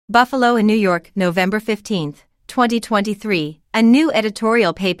Buffalo and New York, November 15, 2023. A new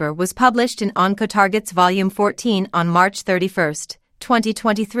editorial paper was published in Oncotarget's Volume 14 on March 31,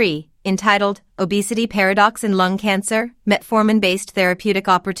 2023, entitled Obesity Paradox in Lung Cancer, Metformin-Based Therapeutic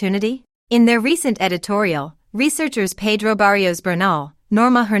Opportunity. In their recent editorial, researchers Pedro Barrios Bernal,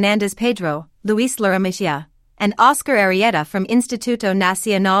 Norma Hernandez Pedro, Luis Laramiccia, and Oscar Arrieta from Instituto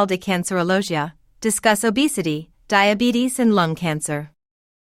Nacional de Cancerologia discuss obesity, diabetes, and lung cancer.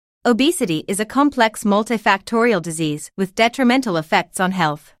 Obesity is a complex multifactorial disease with detrimental effects on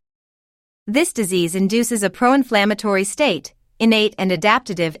health. This disease induces a pro-inflammatory state, innate and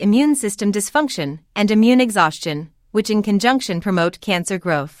adaptive immune system dysfunction, and immune exhaustion, which in conjunction promote cancer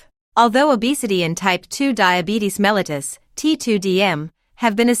growth. Although obesity and type 2 diabetes mellitus, T2DM,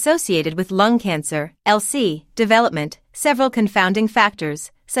 have been associated with lung cancer, LC, development, several confounding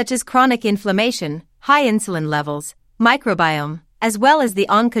factors, such as chronic inflammation, high insulin levels, microbiome, as well as the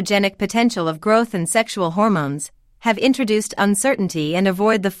oncogenic potential of growth and sexual hormones, have introduced uncertainty and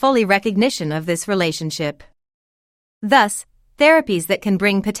avoid the fully recognition of this relationship. Thus, therapies that can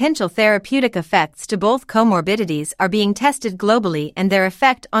bring potential therapeutic effects to both comorbidities are being tested globally and their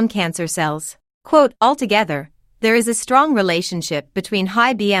effect on cancer cells. Quote, altogether, there is a strong relationship between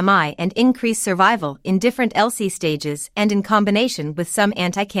high BMI and increased survival in different LC stages and in combination with some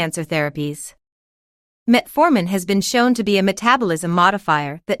anti-cancer therapies. Metformin has been shown to be a metabolism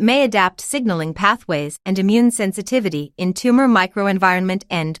modifier that may adapt signaling pathways and immune sensitivity in tumor microenvironment.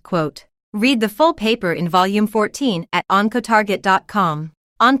 End quote. Read the full paper in Volume 14 at oncotarget.com.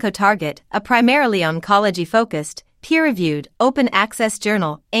 Oncotarget, a primarily oncology-focused, peer-reviewed, open-access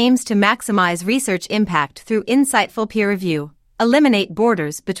journal, aims to maximize research impact through insightful peer review, eliminate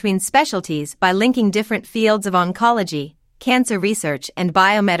borders between specialties by linking different fields of oncology, cancer research, and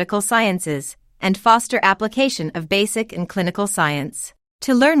biomedical sciences, and foster application of basic and clinical science.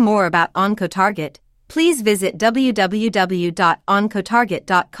 To learn more about Oncotarget, please visit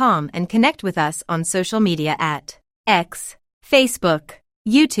www.oncotarget.com and connect with us on social media at X, Facebook,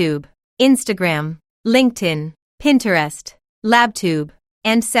 YouTube, Instagram, LinkedIn, Pinterest, LabTube,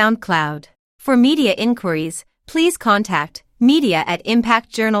 and SoundCloud. For media inquiries, please contact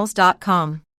media@impactjournals.com.